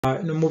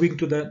Moving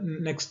to the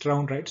next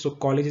round, right? So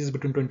colleges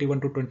between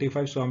 21 to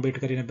 25. So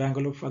Ambedkar in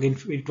Bangalore, again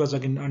it was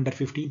again under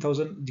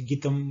 15,000. The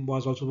Geetam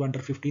was also under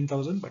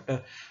 15,000,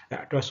 but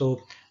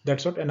so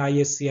that's what. An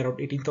ISC around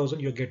 18,000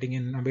 you're getting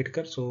in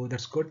Ambedkar, so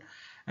that's good.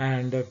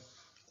 And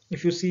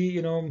if you see,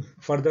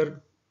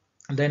 further,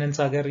 then in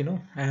Sagar,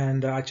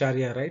 and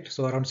Acharya, right?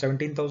 So around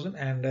 17,000,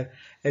 and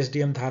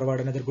SDM Dharwad,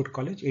 another good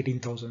college,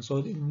 18,000.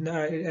 So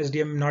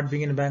SDM not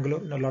being in Bangalore,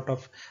 a lot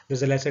of,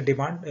 there's a lesser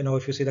demand.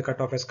 If you see the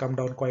cutoff has come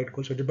down quite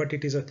good. So, but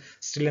it is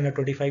still in a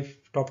 25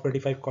 top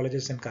 25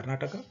 colleges in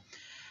Karnataka.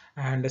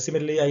 And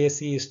similarly,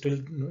 ISC is still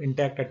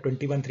intact at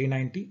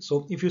 21,390.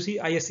 So if you see,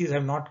 ISCs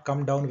have not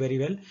come down very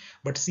well,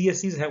 but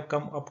CSCs have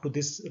come up to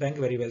this rank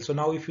very well. So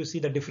now if you see,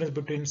 the difference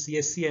between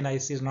CSC and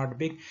ISC is not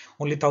big,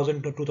 only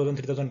 1,000 to 2,000,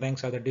 3,000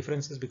 ranks are the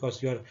differences,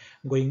 because you are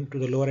going to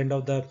the lower end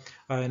of the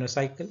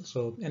cycle.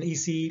 So an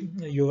EC,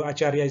 your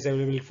Acharya is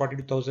available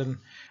 42,000,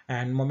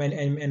 and even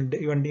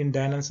in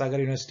Dayanand Sagar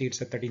University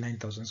it's at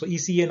 39,000. So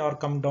ECN or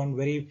come down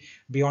very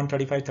beyond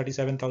 35,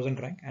 37,000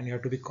 rank, and you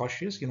have to be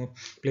cautious.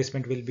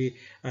 Placement will be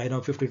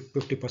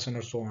 50%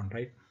 or so on,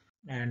 right?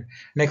 And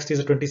next is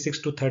a 26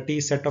 to 30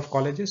 set of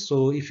colleges.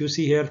 So if you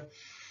see here,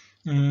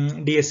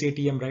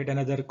 DSATM, right,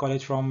 another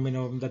college from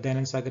the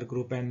Dayanand Sagar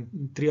group,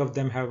 and 3 of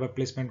them have a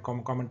placement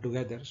common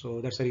together.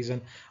 So that's the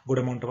reason good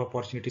amount of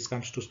opportunities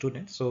comes to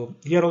students. So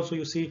here also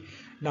you see,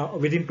 now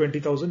within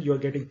 20,000 you are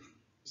getting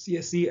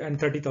CSC, and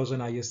 30,000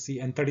 ISC,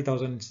 and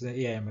 30,000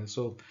 AIML.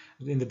 So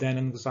in the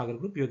Dayanand Sagar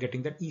group, you're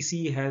getting that.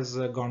 EC has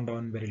gone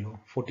down very low,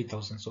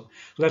 40,000. So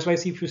that's why,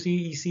 see, if you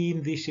see EC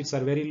in these sheets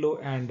are very low,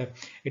 and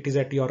it is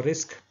at your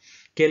risk.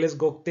 KLS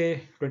Gokte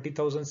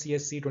 20,000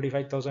 CSC,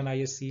 25,000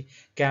 ISC,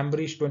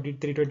 Cambridge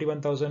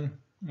 21,000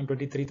 and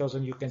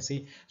 23,000 you can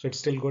see, so it's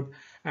still good.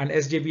 And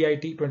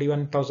SJBIT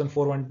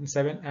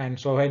 21,417, and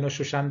so I know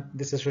Sushant,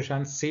 this is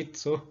Sushant's seat,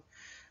 so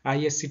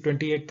ISC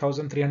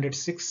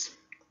 28,306,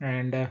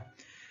 and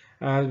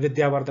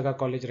Vidya Vardhaka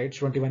College, right,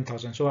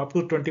 21,000. So up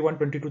to 21,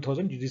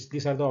 22,000,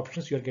 these are the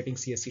options you are getting.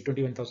 CSC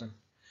 21,000,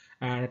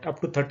 and up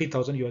to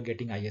 30,000 you are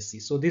getting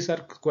ISC. So these are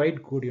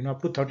quite good.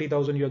 Up to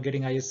 30,000 you are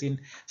getting ISC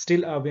in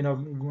still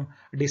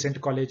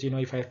decent college.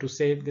 If I have to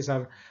say, these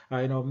are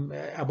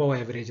above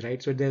average,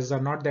 right? So these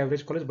are not the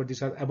average college, but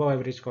these are above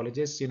average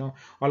colleges.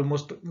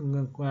 Almost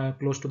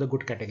close to the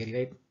good category,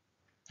 right?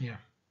 Yeah.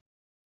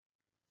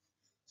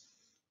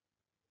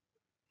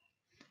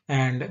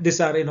 And these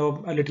are, a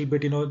little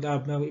bit,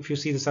 if you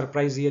see, the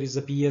surprise here is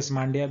the PS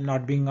Mandya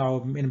not being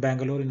in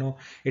Bangalore.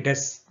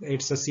 It's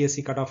a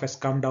CSC cutoff has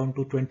come down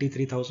to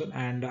 23,000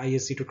 and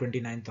ISC to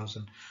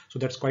 29,000. So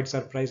that's quite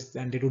surprised,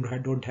 and they don't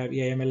have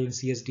AIML and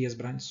CSDS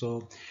branch.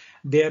 So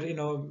there,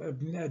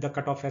 the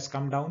cutoff has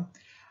come down.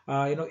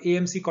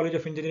 AMC College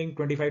of Engineering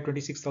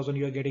 26,000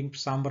 you are getting,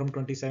 Sambaram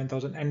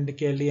 27,000, and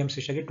KLEM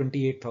Srishagi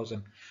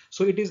 28,000.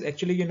 So it is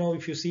actually,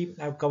 if you see,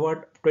 I've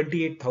covered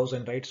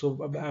 28,000, right?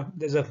 So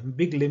there's a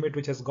big limit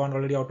which has gone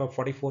already out of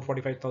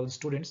 45,000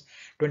 students.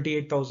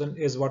 28,000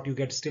 is what you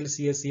get still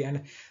CSC,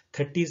 and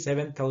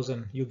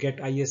 37,000 you get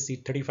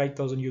ISC,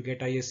 35,000 you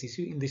get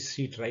ISC in this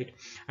sheet, right?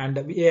 And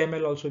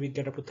AML also we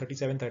get up to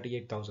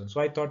 38,000.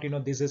 So I thought,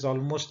 this is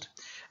almost,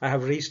 I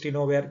have reached,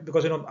 where,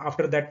 because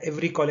after that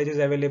every college is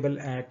available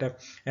and the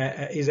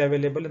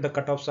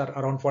cutoffs are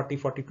around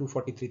 42,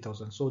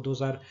 43,000. So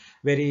those are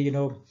very,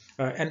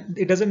 and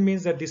it doesn't mean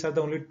that these are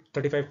the only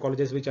 35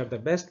 colleges which are the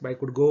best, but I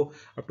could go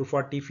up to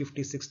 40,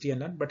 50, 60 and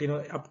none, but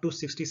up to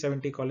 60,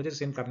 70 colleges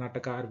in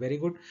Karnataka are very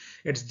good.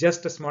 It's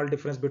just a small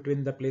difference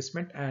between the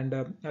placement and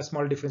a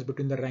small difference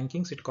between the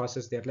rankings it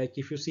causes there. Like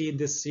if you see in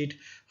this sheet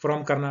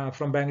from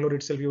Bangalore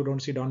itself, you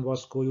don't see Don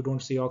Bosco, you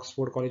don't see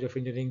Oxford College of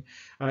Engineering,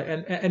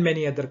 and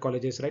many other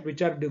colleges, right,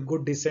 which are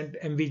good, decent.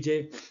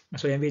 MVJ,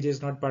 so MVJ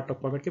is not part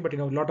of COMEDK, but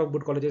a lot of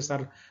good colleges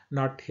are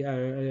not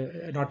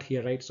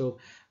here, right? So,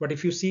 but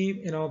if you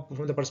see,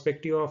 from the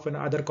perspective of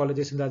other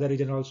colleges in the other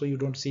region also, you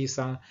don't see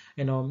some,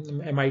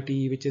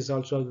 MIT, which is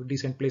also a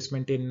decent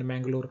placement in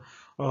Mangalore,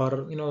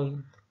 or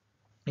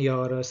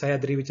your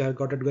Sayadri, which have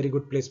got a very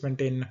good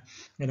placement in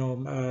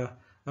a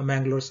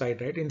Mangalore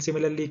side, right? And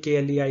similarly,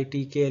 KLE IT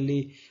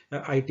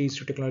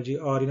Institute of Technology,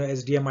 or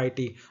SDM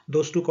IT,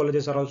 those two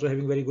colleges are also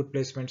having very good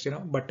placements,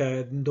 but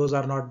those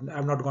are not,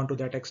 I've not gone to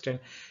that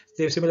extent.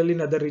 Similarly,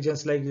 in other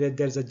regions, like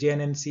there's a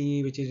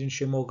JNNC which is in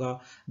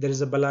Shimoga, there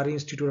is a Bellary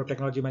Institute of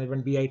Technology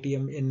Management,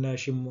 BITM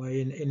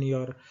in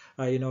your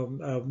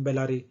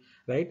Bellary,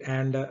 right?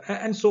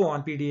 And so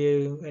on,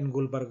 PDA in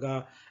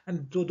Gulbarga,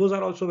 and those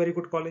are also very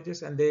good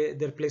colleges, and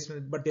their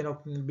placement, but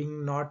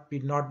being not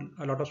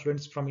a lot of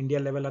students from India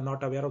level are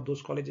not aware of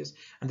those colleges,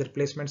 and their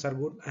placements are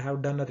good. I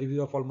have done a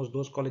review of almost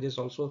those colleges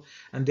also,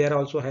 and they are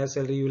also higher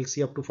salary, you will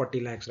see up to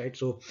 40 lakhs, right?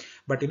 So,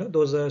 but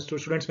those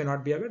students may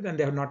not be aware, then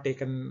they have not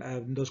taken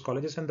those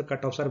colleges, and the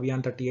cutoffs are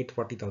beyond 38,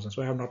 40,000.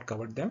 So I have not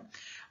covered them,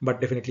 but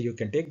definitely you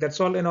can take. That's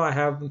all I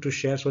have to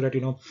share, so that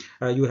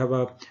you have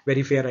a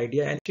very fair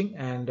idea.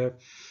 And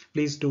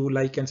please do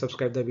like and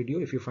subscribe the video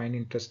if you find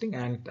interesting.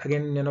 And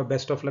again,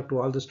 best of luck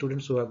to all the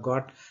students who have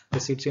got the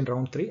seats in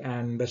round 3,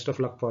 and best of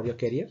luck for your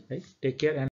career, right? Take care. And